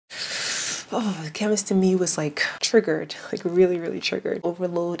Oh, the chemist to me was like triggered, like really triggered.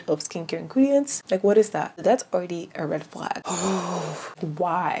 Overload of skincare ingredients. Like, what is that? That's already a red flag. Oh,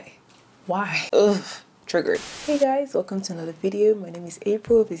 why? Ugh. Triggered. Hey guys, welcome to another video. My name is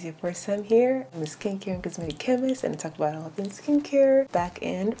April. If it's your first time here, I'm a skincare and cosmetic chemist, and I talk about all things skincare, back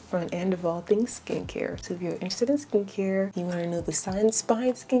end, front end of all things skincare. So if you're interested in skincare, you want to know the science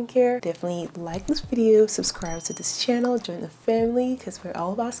behind skincare, definitely like this video, subscribe to this channel, join the family, because we're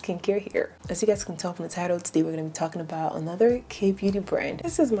all about skincare here. As you guys can tell from the title, today we're going to be talking about another K-beauty brand.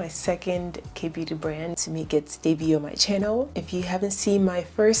 This is my second K-beauty brand to make its debut on my channel. If you haven't seen my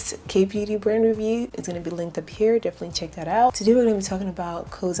first K-beauty brand review, it's going to be linked up here. Definitely check that out. Today we're going to be talking about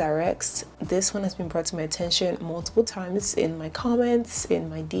CosRx. This one has been brought to my attention multiple times in my comments, in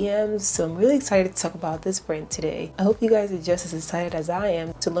my DMs, so I'm really excited to talk about this brand today. I hope you guys are just as excited as I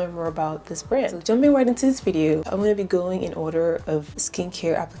am to learn more about this brand. So jumping right into this video, I'm going to be going in order of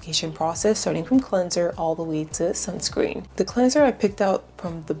skincare application process, starting from cleanser all the way to sunscreen. The cleanser I picked out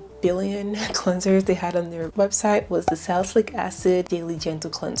from the billion cleansers they had on their website was the Salicylic Acid Daily Gentle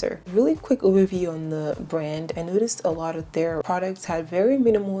Cleanser. Really quick overview on the brand. I noticed a lot of their products had very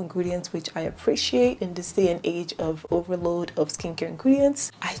minimal ingredients, which I appreciate in this day and age of overload of skincare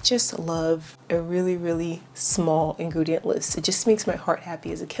ingredients. I just love a really small ingredient list. It just makes my heart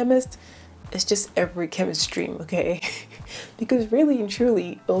happy as a chemist. It's just every chemist's dream, okay? Because really and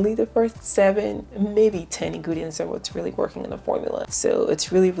truly, only the first 7, maybe 10 ingredients are what's really working in the formula. So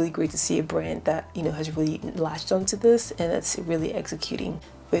it's really great to see a brand that, you know, has really latched onto this and that's really executing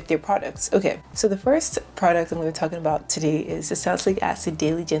with their products. Okay, so the first product I'm going to be talking about today is the Salicylic Acid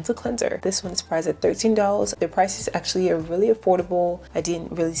Daily Gentle Cleanser. This one is priced at $13. The prices actually are really affordable. I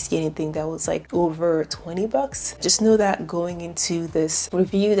didn't really see anything that was like over 20 bucks. Just know that going into this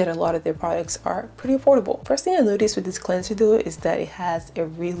review that a lot of their products are pretty affordable. First thing I noticed with this cleanser though is that it has a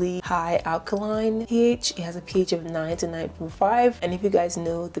really high alkaline pH. It has a pH of 9 to 9.5, and if you guys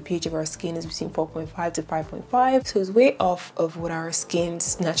know, the pH of our skin is between 4.5 to 5.5, so it's way off of what our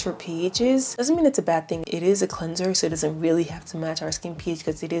skin's natural pH is. Doesn't mean it's a bad thing. It is a cleanser, so it doesn't really have to match our skin pH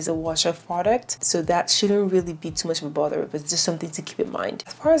because it is a wash-off product, so that shouldn't really be too much of a bother, but it's just something to keep in mind.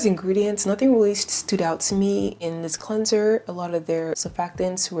 As far as ingredients, nothing really stood out to me in this cleanser. A lot of their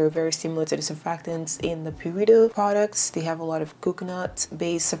surfactants were very similar to the surfactants in the Purito products. They have a lot of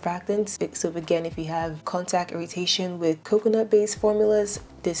coconut-based surfactants, so again, if you have contact irritation with coconut-based formulas,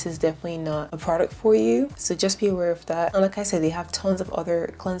 this is definitely not a product for you, so just be aware of that. And like I said, they have tons of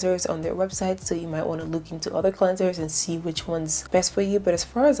other cleansers on their website, so you might want to look into other cleansers and see which one's best for you. But as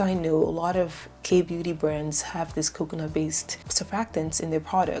far as I know, a lot of K-beauty brands have this coconut-based surfactants in their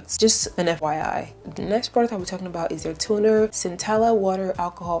products. Just an FYI. The next product I'll be talking about is their toner, Centella Water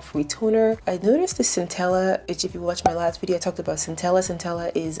Alcohol-Free Toner. I noticed the Centella, which if you watched my last video, I talked about Centella.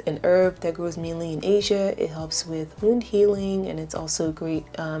 Centella is an herb that grows mainly in Asia. It helps with wound healing, and it's also a great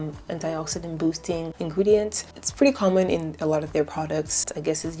antioxidant boosting ingredient. It's pretty common in a lot of their products. I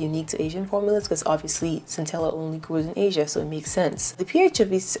guess it's unique to Asian formulas because obviously Centella only grows in Asia, so it makes sense. The pH of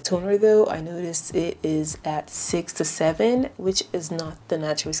this toner though, I noticed it is at 6 to 7, which is not the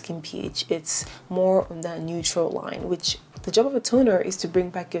natural skin pH. It's more on that neutral line, which the job of a toner is to bring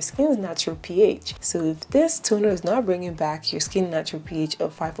back your skin's natural pH. So if this toner is not bringing back your skin natural pH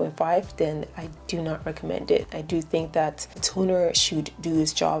of 5.5, then I do not recommend it. I do think that the toner should do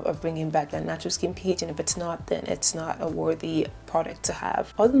its job of bringing back that natural skin pH, and if it's not, then it's not a worthy product to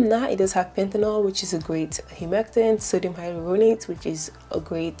have. Other than that, it does have panthenol, which is a great humectant, sodium hyaluronate, which is a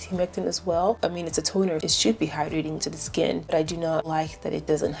great humectant as well. I mean, it's a toner, it should be hydrating to the skin, but I do not like that it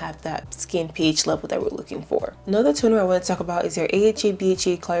doesn't have that skin pH level that we're looking for. Another toner I want to talk about is their AHA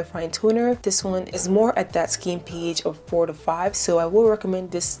BHA clarifying toner. This one is more at that skin pH of 4 to 5, so I will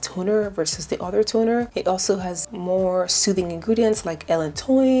recommend this toner versus the other toner. It also has more soothing ingredients like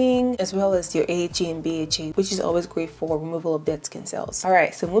allantoin, as well as your AHA and BHA, which is always great for removal of dead skin cells.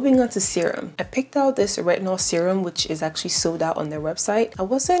 Alright, so moving on to serum. I picked out this retinol serum, which is actually sold out on their website. I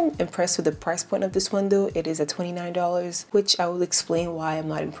wasn't impressed with the price point of this one though. It is at $29, which I will explain why I'm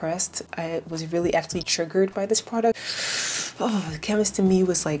not impressed. I was really actually triggered by this product. Oh, the chemist to me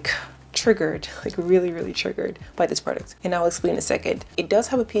was like triggered, like really triggered by this product, and I'll explain in a second. It does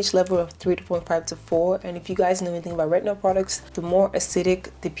have a pH level of 3.5 to 4, and if you guys know anything about retinol products, the more acidic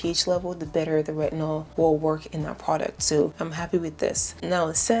the pH level, the better the retinol will work in that product, so I'm happy with this. Now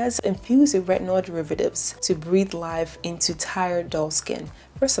it says infuse with retinol derivatives to breathe life into tired, dull skin.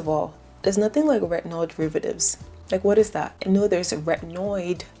 First of all, there's nothing like retinol derivatives. Like, what is that? I know there's a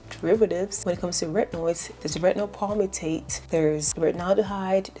retinoid derivatives. When it comes to retinoids, there's retinol palmitate, there's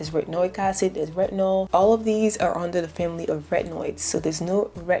retinaldehyde, there's retinoic acid, there's retinol. All of these are under the family of retinoids, so there's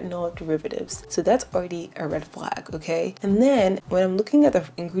no retinol derivatives. So that's already a red flag, okay? And then when I'm looking at the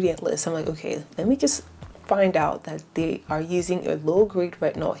ingredient list, I'm like, okay, let me just find out that they are using a low-grade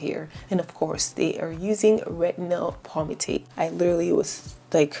retinol here, and of course they are using retinol palmitate. I literally was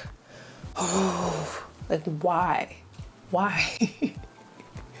like, oh, like why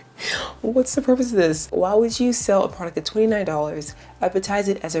what's the purpose of this? Why would you sell a product at $29, advertise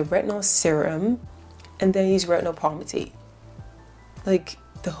it as a retinol serum, and then use retinol palmitate? Like,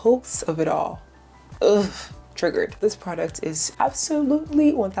 the hoax of it all. Ugh. Triggered. This product is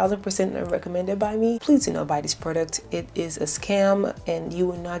absolutely 1000% unrecommended by me. Please do not buy this product. It is a scam and you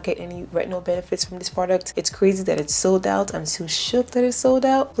will not get any retinol benefits from this product. It's crazy that it's sold out. I'm so shook that it's sold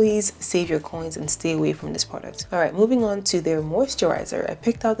out. Please save your coins and stay away from this product. All right, moving on to their moisturizer. I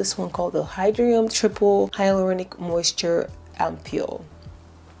picked out this one called the Hydrium Triple Hyaluronic Moisture Ampule.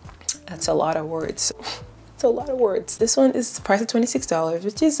 That's a lot of words. A lot of words. This one is priced at $26,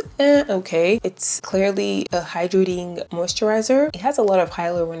 which is okay. It's clearly a hydrating moisturizer. It has a lot of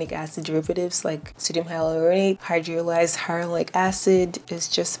hyaluronic acid derivatives like sodium hyaluronate, hydrolyzed hyaluronic acid. Is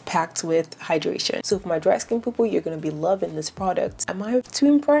just packed with hydration. So for my dry skin people, you're gonna be loving this product. Am I too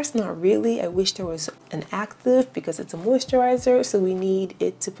impressed? Not really. I wish there was an active because it's a moisturizer, so we need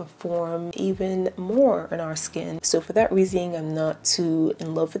it to perform even more on our skin. So for that reason, I'm not too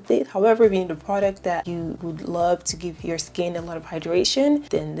in love with it. However, if you need a product that you would love to give your skin a lot of hydration,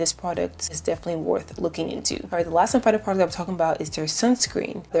 then this product is definitely worth looking into. All right, the last and final product I'm talking about is their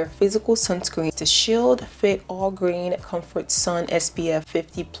sunscreen. Their physical sunscreen. It's a Shield Fit All Green Comfort Sun SPF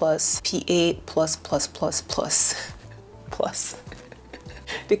 50 plus PA plus.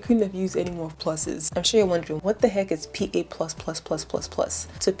 They couldn't have used any more pluses. I'm sure you're wondering, what the heck is PA+++++?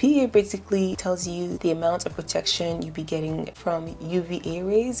 So PA basically tells you the amount of protection you'll be getting from UVA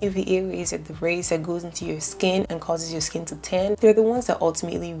rays. UVA rays are the rays that goes into your skin and causes your skin to tan. They're the ones that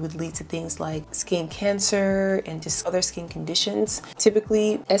ultimately would lead to things like skin cancer and just other skin conditions.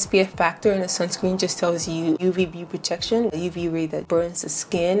 Typically, SPF factor in a sunscreen just tells you UVB protection, the UV ray that burns the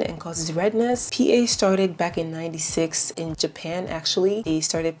skin and causes redness. PA started back in '96 in Japan, actually. They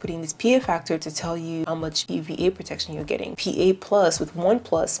started putting this PA factor to tell you how much UVA protection you're getting. PA plus with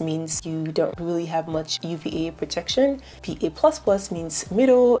 1+ means you don't really have much UVA protection. PA++ means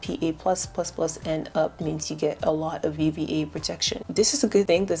middle. PA+++ and up means you get a lot of UVA protection. This is a good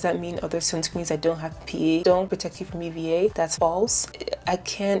thing. Does that mean other sunscreens that don't have PA don't protect you from UVA? That's false. I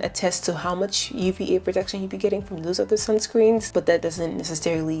can attest to how much UVA protection you'll be getting from those other sunscreens, but that doesn't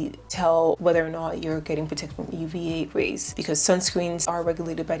necessarily tell whether or not you're getting protected from UVA rays, because sunscreens are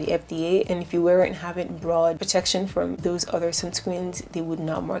regulated by the FDA, and if you wear it and have it broad protection from those other sunscreens, they would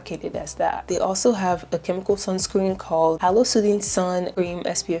not market it as that. They also have a chemical sunscreen called Halo Soothing Sun Cream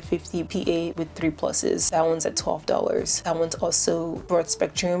SPF 50 PA with 3 pluses. That one's at $12. That one's also broad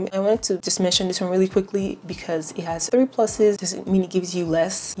spectrum. I wanted to just mention this one really quickly because it has 3 pluses. Doesn't mean it gives you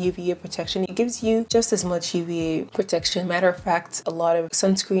less UVA protection. It gives you just as much UVA protection. Matter of fact, a lot of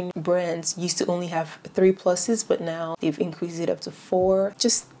sunscreen brands used to only have 3 pluses, but now they've increased it up to 4.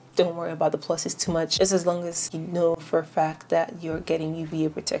 Just don't worry about the pluses too much. Just as long as you know for a fact that you're getting UVA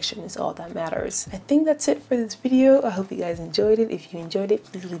protection is all that matters. I think that's it for this video. I hope you guys enjoyed it. If you enjoyed it,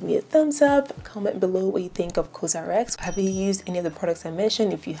 please leave me a thumbs up. Comment below what you think of CosRx. Have you used any of the products I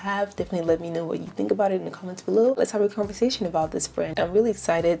mentioned? If you have, definitely let me know what you think about it in the comments below. Let's have a conversation about this brand. I'm really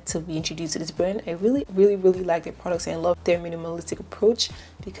excited to be introduced to this brand. I really like their products and I love their minimalistic approach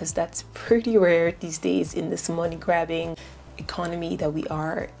because that's pretty rare these days in this money-grabbing economy that we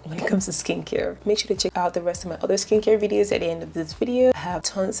are when it comes to skincare. Make sure to check out the rest of my other skincare videos at the end of this video. I have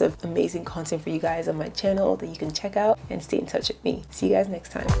tons of amazing content for you guys on my channel that you can check out, and stay in touch with me. See you guys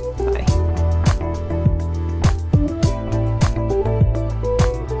next time. Bye.